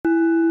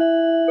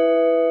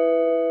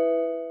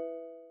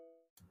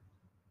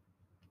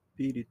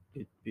Beat it,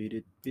 beat, beat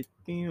it, beat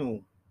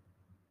pew.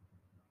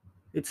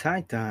 It's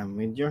high time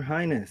with your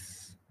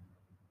highness.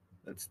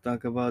 Let's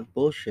talk about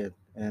bullshit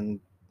and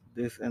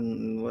this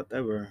and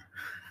whatever.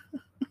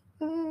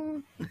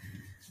 Alright,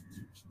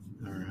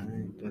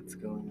 what's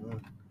going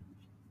on?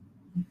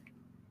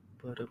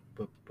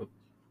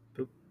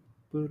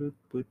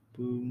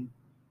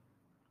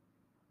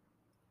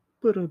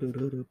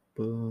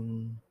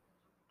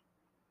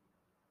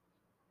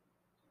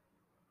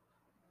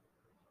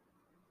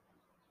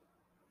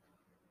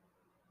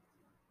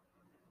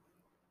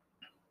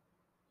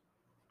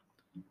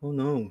 Oh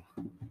no,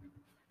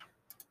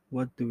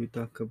 what do we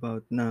talk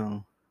about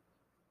now?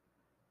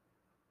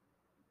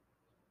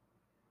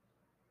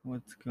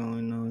 What's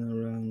going on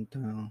around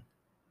town?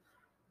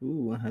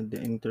 Ooh, I had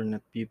the internet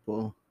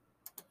people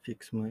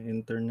fix my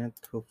internet.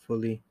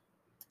 Hopefully,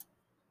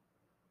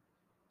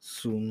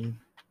 soon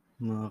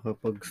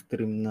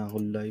makakapag-stream na ako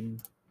live.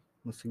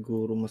 Mas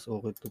siguro mas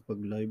okay to pag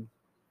live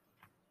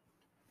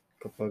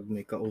kapag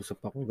may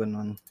kausap ako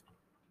ganon.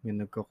 May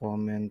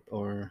nagko-comment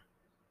or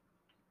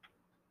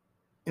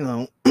you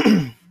know,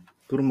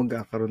 puro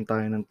magkakaroon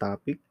tayo ng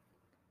topic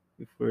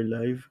if we're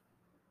live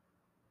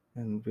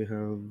and we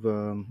have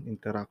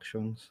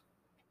interactions.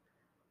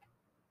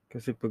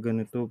 Kasi pag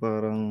ganito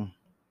parang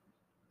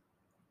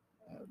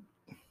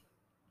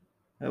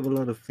I have a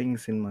lot of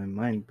things in my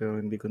mind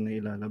pero hindi ko na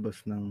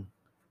ilalabas ng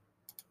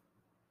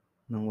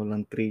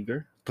walang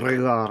trigger.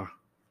 Trigger!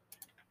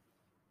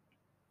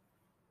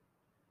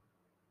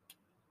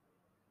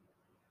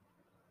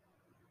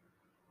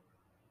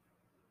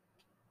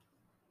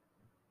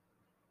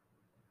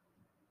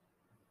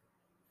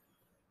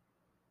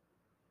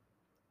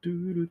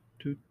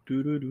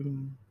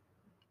 Du-du-du-du-du-du.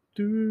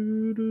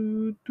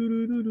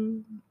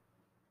 Du-du-du-du-du-du.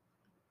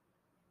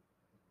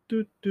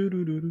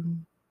 Du-du-du-du-du.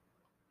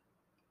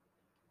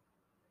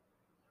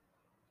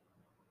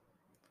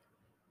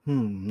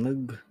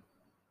 Nag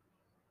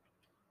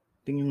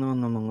tingin ako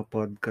ng mga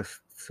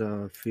podcast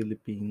sa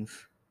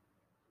Philippines.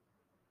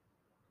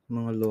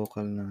 Mga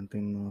local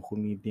natin, mga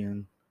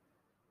comedian.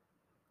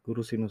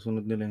 Siguro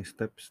sinusunod nila yung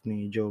steps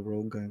ni Joe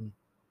Rogan,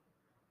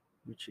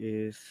 which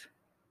is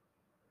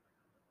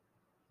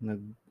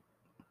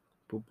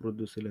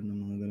nagpo-produce sila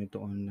ng mga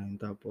ganito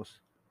online tapos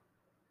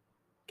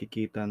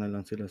kikita na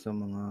lang sila sa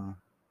mga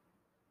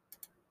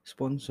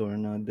sponsor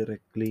na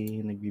directly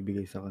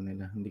nagbibigay sa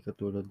kanila. Hindi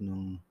katulad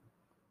nung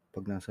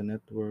pag nasa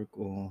network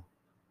o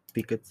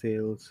ticket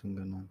sales, yung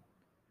gano'n.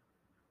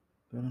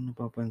 Pero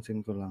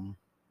napapansin ko lang,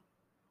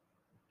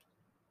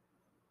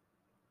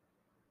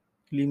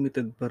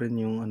 limited pa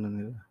rin yung ano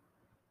nila.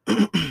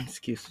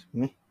 Excuse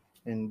me.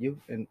 And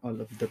you and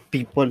all of the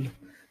people.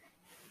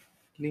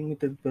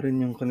 Limited pa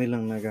rin yung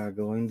kanilang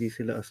nagagawa. Hindi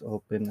sila as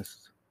open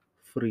as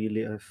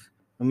freely as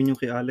I mean yung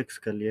kay Alex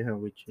Calleja,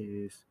 which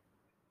is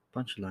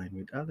Punchline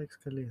with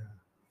Alex Calleja.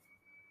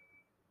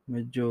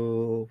 Medyo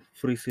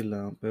free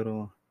sila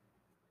pero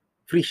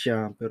free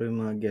siya pero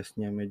yung mga guest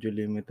niya medyo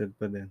limited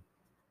pa din.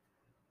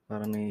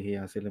 Parang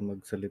nahihiya sila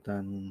magsalita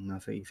nung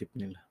nasa isip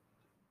nila.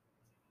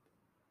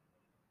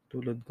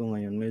 Tulad ko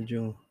ngayon,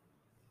 medyo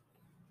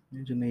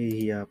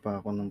nahihiya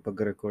pa ako ng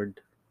pag-record.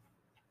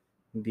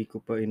 Hindi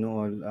ko pa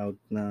ino-all out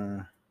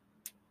na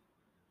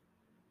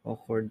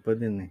awkward pa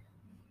din eh.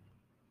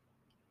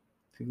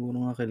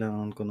 Siguro nga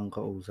kailangan ko ng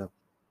kausap.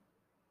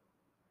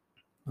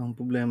 Ang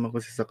problema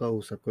kasi sa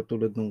kausap ko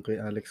tulad nung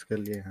kay Alex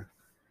Calleja,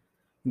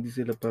 hindi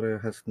sila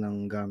parehas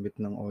ng gamit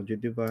ng audio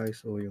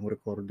device o yung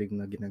recording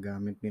na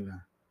ginagamit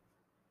nila.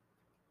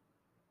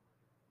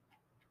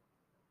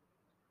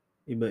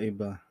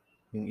 Iba-iba.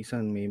 Yung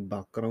isa may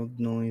background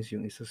noise,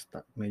 yung isa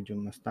medyo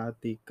mas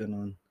static,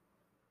 ganun.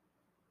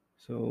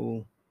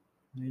 So,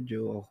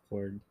 medyo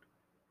awkward.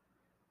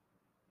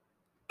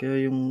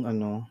 Kaya yung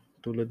ano,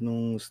 tulad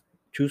nung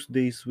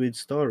Tuesdays with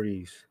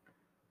Stories,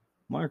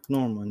 Mark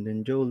Norman,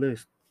 then Joe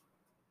List,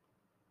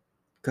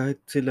 kahit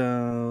sila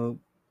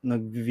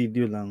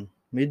nag-video lang,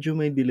 medyo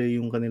may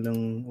delay yung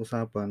kanilang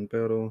usapan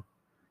pero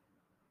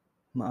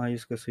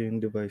maayos kasi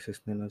yung devices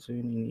nila. So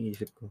yun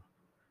iniisip ko.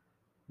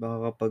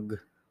 Baka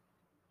kapag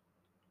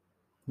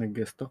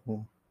nag-guest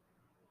ako,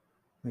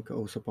 may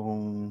kausap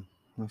akong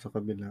nasa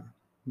kabila,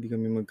 hindi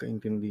kami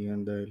magkaintindihan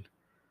dahil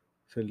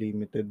sa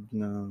limited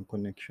na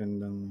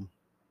connection ng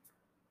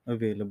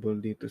available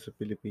dito sa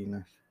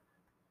Pilipinas.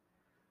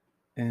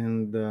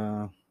 And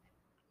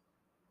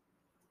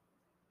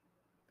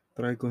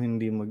try ko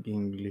hindi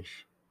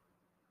mag-English.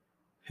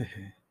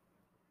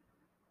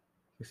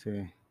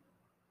 Kasi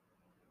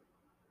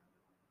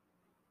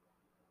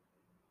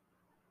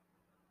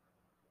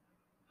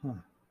huh,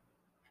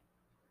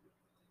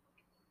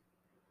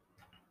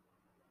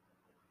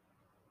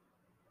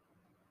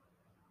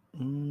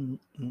 mm,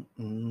 mm,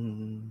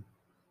 mm,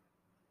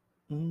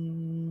 mm,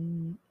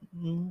 mm,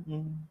 mm,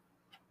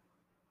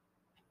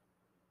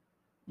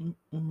 mm,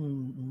 mm,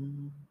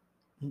 mm,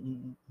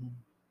 mm, mm.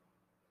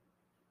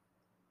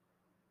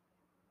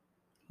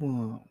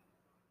 Wow.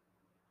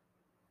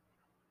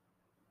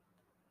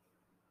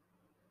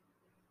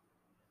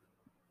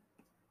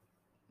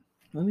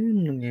 Ano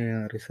yung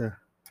nangyayari sa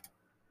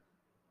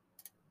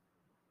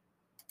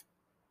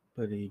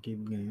paligid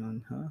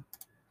ngayon, ha?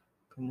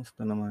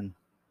 Kamusta naman?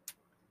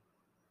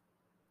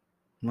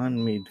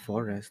 Man-made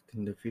forest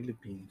in the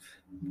Philippines.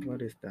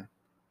 What is that?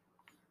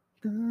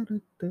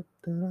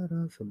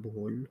 Sa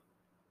Bohol.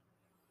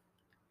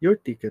 Your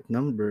ticket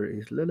number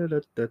is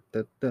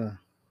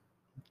lalalatatata.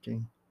 Okay.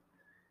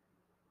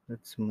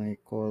 That's my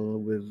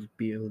call with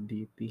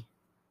PLDT.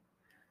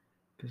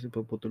 Kasi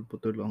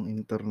paputol-putol ang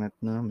internet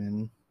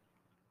namin.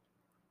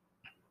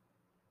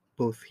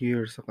 Both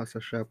here saka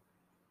sa shop.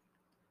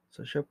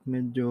 Sa shop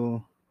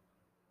medyo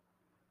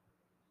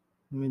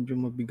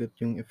mabigat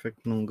yung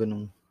effect ng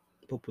ganong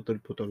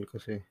paputol-putol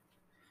kasi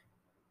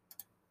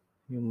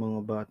yung mga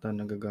bata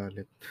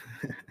nagagalit.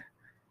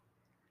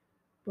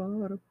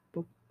 Para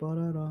pa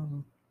parara.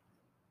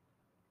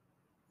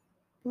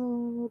 Pa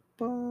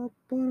pa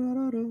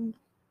parara.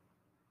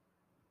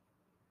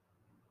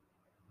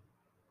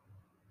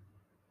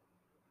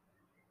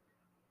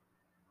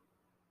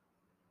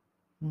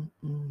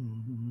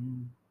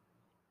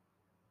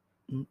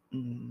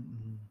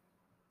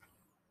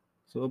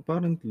 So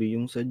apparently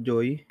yung sa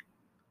Joy,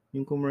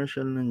 yung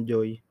commercial ng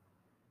Joy,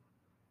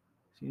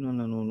 sino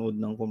nanonood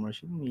ng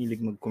commercial?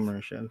 Mahilig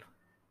mag-commercial.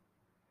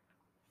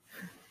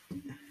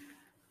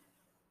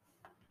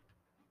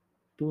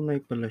 Tunay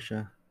pala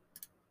siya.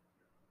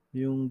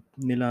 Yung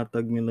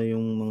nilatag nila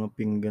yung mga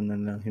pinggan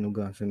na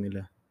hinugasan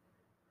nila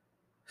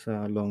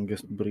sa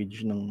longest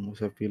bridge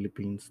sa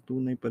Philippines.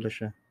 Tunay pala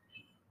siya.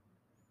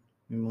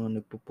 May mga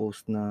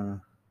nagpo-post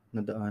na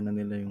nadaanan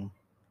nila yung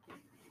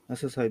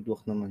nasa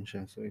sidewalk naman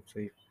siya, so it's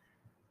safe.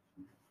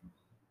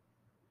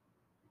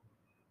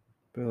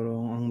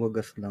 Pero ang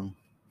wagas lang.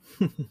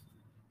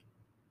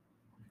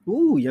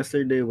 Ooh,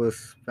 yesterday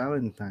was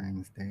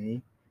Valentine's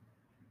Day.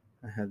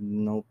 I had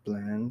no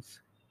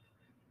plans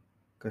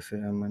kasi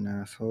I'm an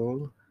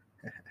asshole.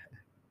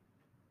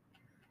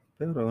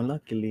 Pero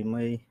luckily,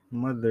 my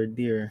mother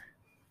dear,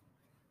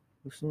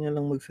 gusto niya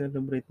lang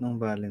mag-celebrate ng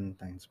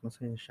Valentine's.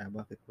 Masaya siya.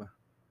 Bakit ba?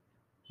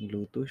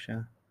 Nagluto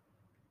siya.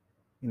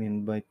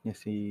 In-invite niya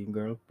si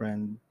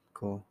girlfriend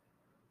ko.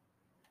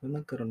 So,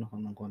 nagkaroon ako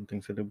ng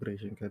konting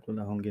celebration kahit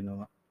wala akong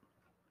ginawa.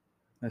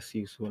 As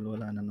usual,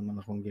 wala na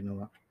naman akong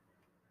ginawa.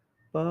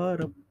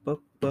 Para pa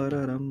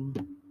pararam.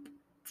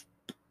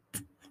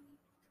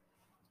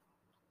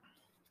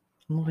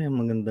 Ano kaya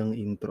magandang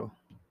intro?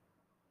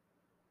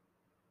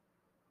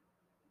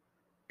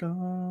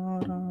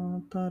 Tara,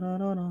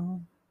 tararara.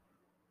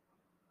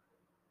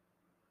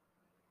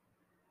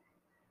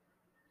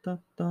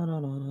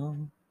 Tatararara.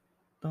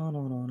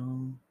 Tararara.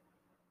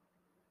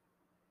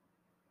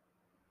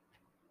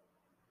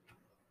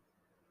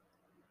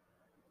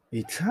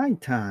 It's high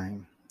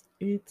time.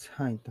 It's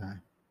high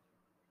time.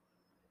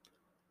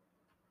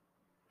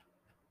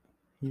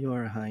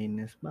 Your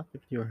Highness.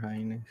 Bakit Your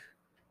Highness?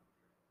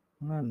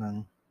 Nga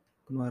lang.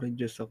 Kunwari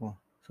Diyos ako.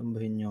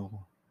 Sambahin niyo ako.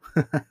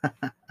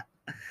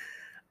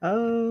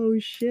 Oh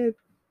shit!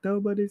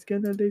 Nobody's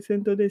gonna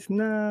listen to this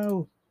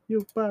now!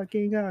 You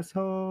fucking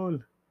asshole!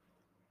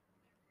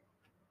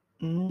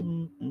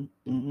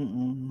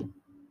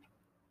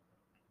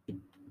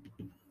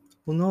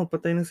 Oh no,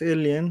 patay na si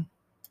Alien.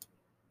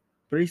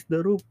 Praise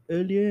the roof,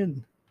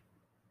 Alien!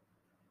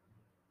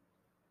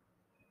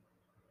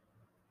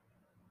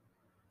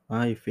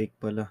 Ay, fake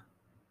pala.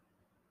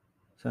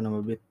 Sana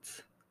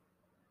mabits.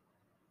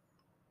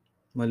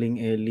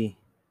 Maling Ellie.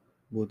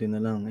 Buti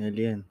na lang,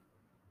 Alien.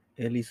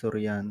 Ellie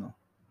Soriano.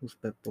 Who's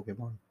that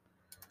Pokemon?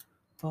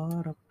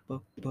 Para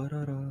pa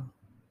parara.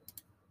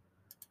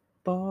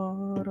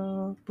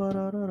 Para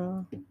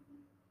pararara.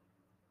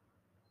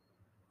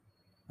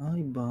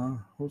 Ay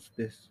ba? Who's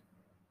this?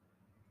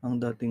 Ang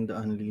dating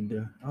daan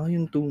leader.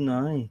 Yung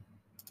tunay.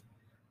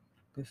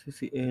 Kasi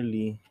si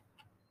Ellie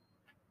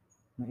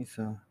na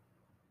isa.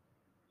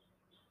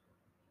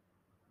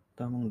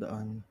 Tamang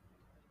daan.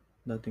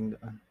 Dating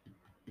daan.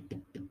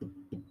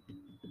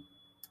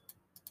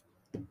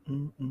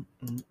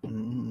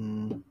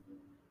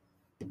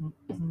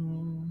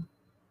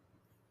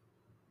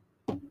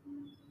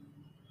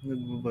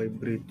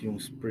 Nagvo-vibrate yung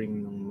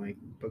spring ng mic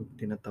pag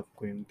tinatap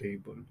ko yung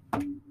table.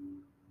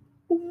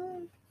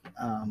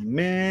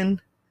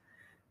 Man,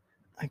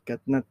 I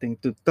got nothing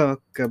to talk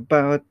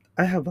about.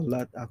 I have a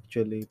lot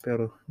actually,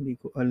 pero hindi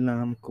ko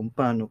alam kung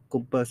paano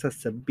ko ba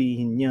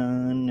sasabihin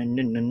yan.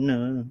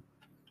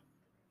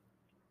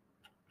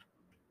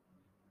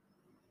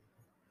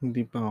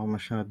 Hindi pa ako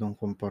masyadong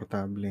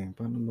komportable.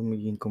 Paano ba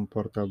maging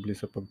komportable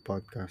sa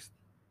pag-podcast?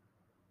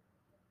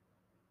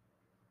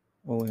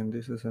 Oh, and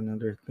this is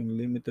another thing.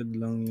 Limited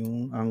lang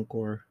yung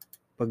Anchor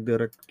pag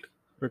direct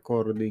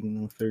recording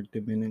ng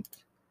 30 minutes.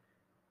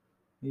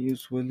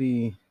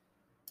 Usually,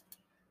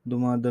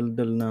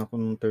 dumadaldal na ako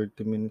ng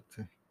 30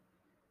 minutes eh.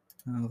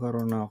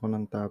 Nakakaroon na ako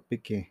ng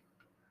topic eh.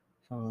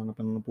 Saka na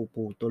pa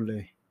napuputol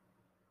eh.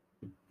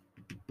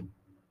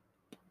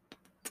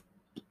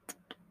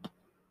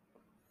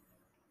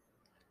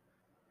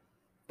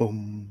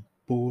 Pum,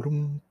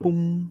 purum,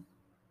 pum.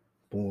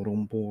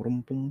 Purum, purum,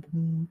 pum,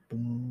 pum,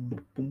 pum,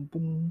 pum,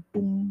 pum,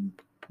 pum.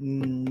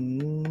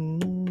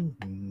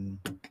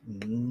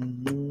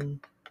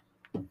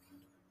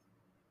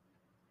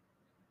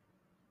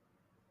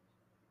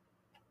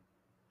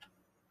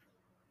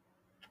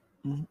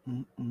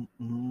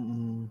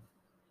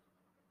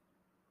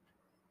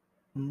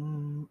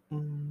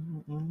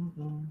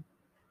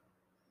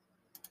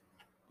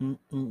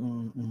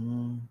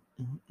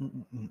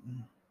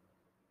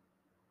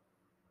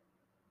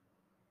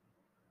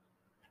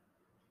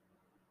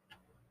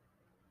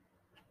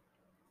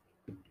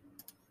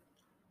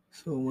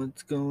 So what's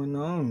going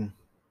on?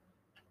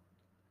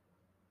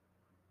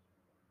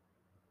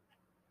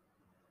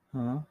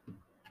 Huh?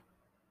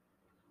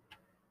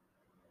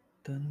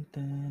 Dun,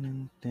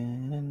 dun,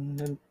 dun,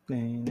 dun,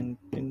 dun,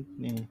 dun,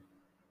 dun.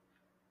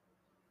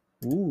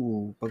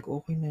 Ooh, pag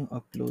okay na yung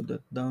upload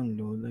at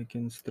download, I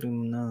can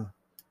stream na.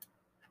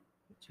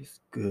 Which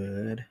is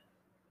good.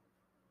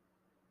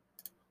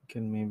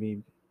 Can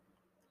maybe,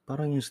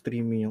 parang yung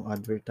streaming yung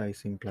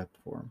advertising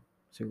platform.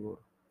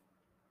 Siguro.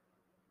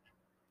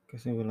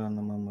 Kasi wala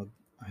namang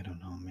I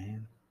don't know,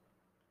 man.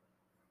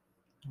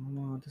 I don't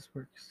know how this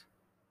works.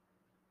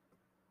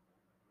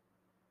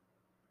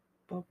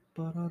 Pop,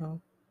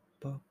 pararap,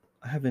 pop.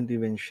 I haven't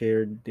even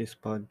shared this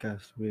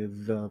podcast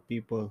with the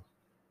people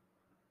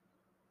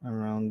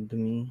around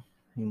me,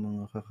 yung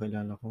mga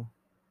kakilala ko.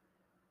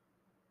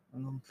 I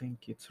don't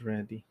think it's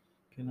ready.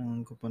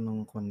 Kailangan ko pa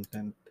ng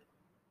content.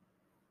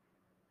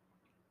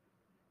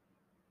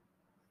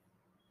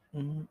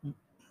 Mm, mm,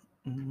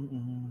 mm,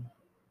 mm,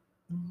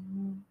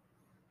 mm,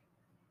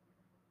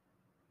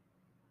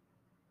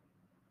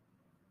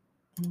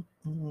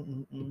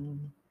 mm, mm,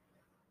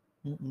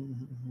 mm,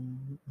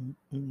 mm,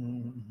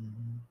 mm,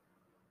 mm.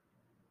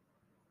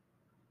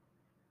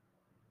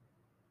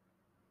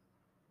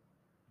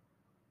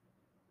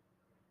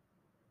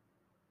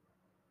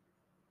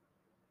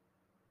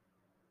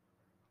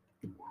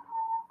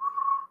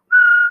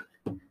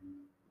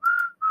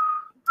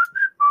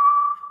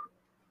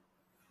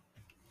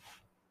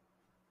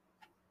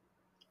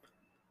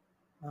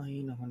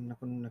 Ay,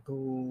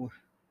 naku.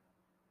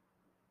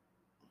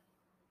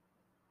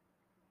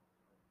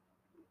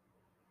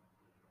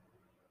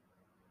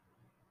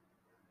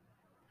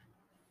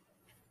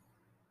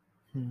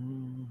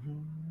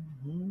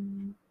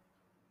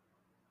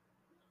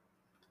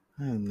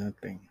 I have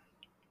nothing.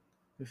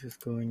 This is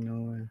going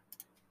nowhere.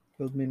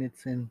 12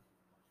 minutes in.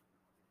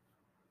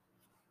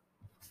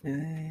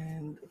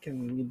 And I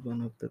can read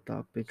one of the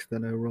topics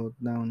that I wrote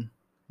down.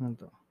 Ano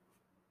to?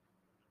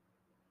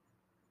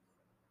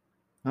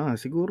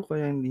 Siguro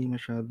kaya hindi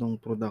masyadong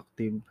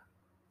productive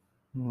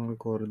yung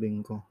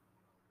recording ko.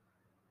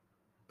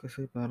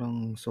 Kasi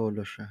parang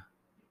solo siya.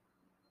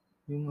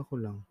 Yung ako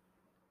lang.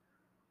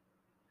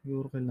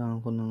 Siguro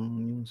kailangan ko ng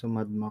yung sa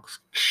Mad Max.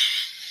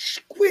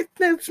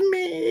 Witness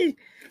me!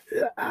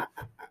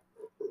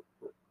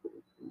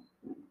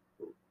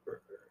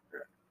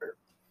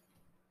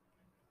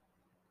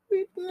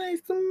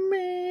 Witness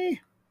me!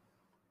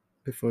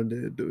 Before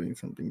they're doing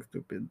something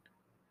stupid.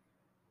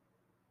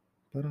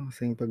 Parang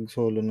kasing pag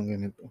solo ng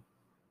ganito.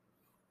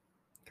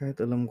 Kahit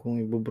alam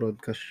kong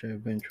i-broadcast siya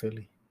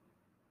eventually.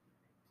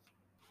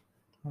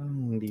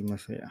 Parang hindi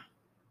masaya.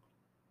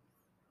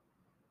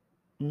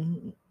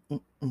 Mm,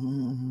 mm,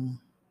 mm,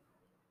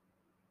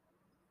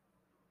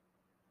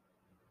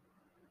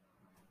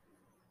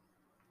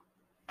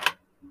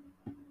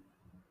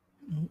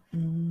 mm,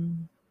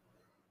 mm.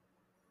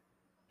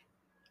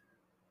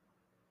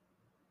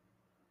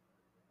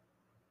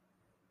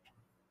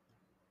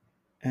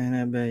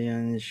 Ano ba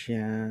yan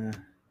siya?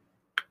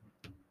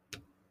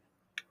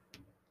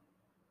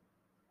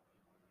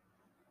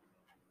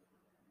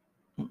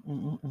 Mm,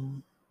 mm,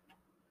 mm.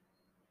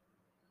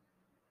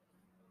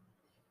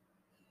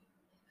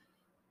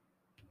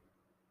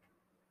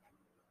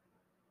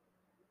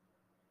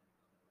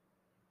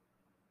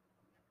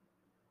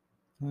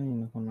 Ay,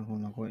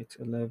 naku. It's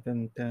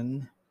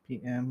 11:10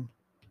 p.m.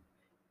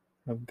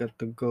 I've got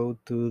to go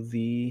to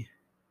the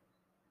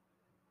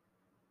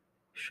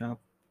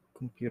shop,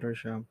 computer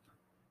shop.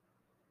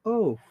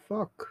 Oh,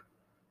 fuck.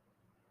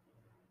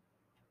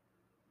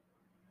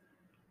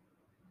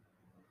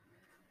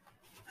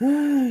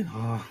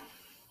 Oh,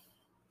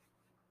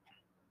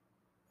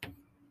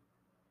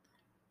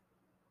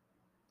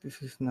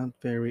 this is not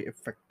very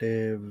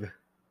effective.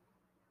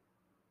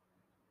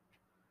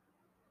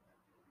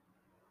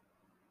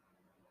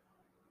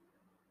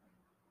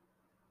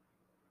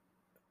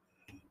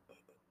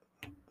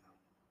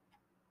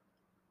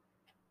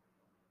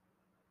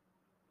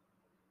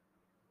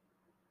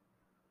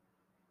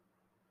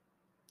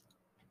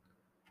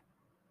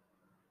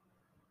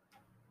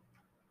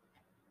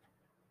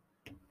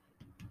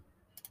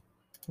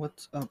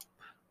 What's up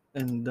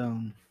and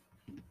down?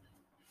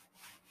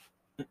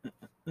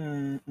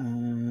 Uh, uh,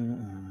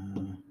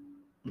 uh.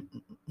 Mm,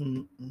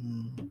 mm,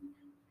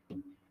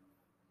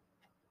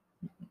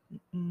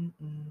 mm, mm,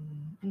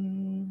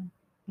 mm,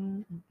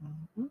 mm,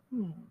 mm,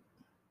 mm.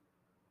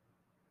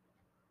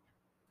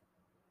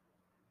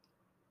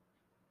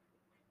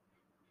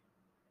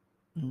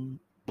 Mm,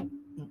 mm,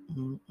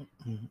 mm,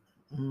 mm,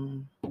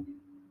 mm,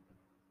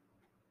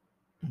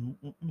 mm,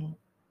 mm, mm.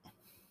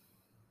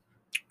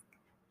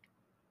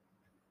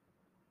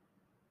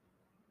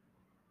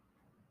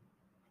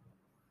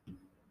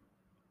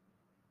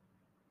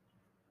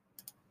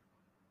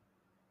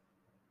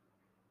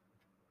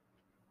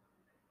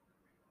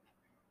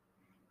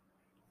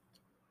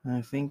 I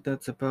think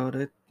that's about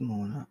it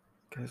muna.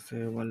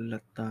 Kasi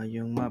wala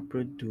tayong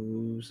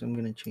ma-produce. I'm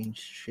gonna change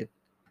shit.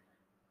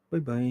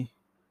 Bye-bye.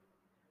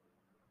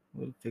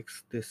 We'll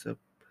fix this up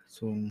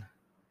soon.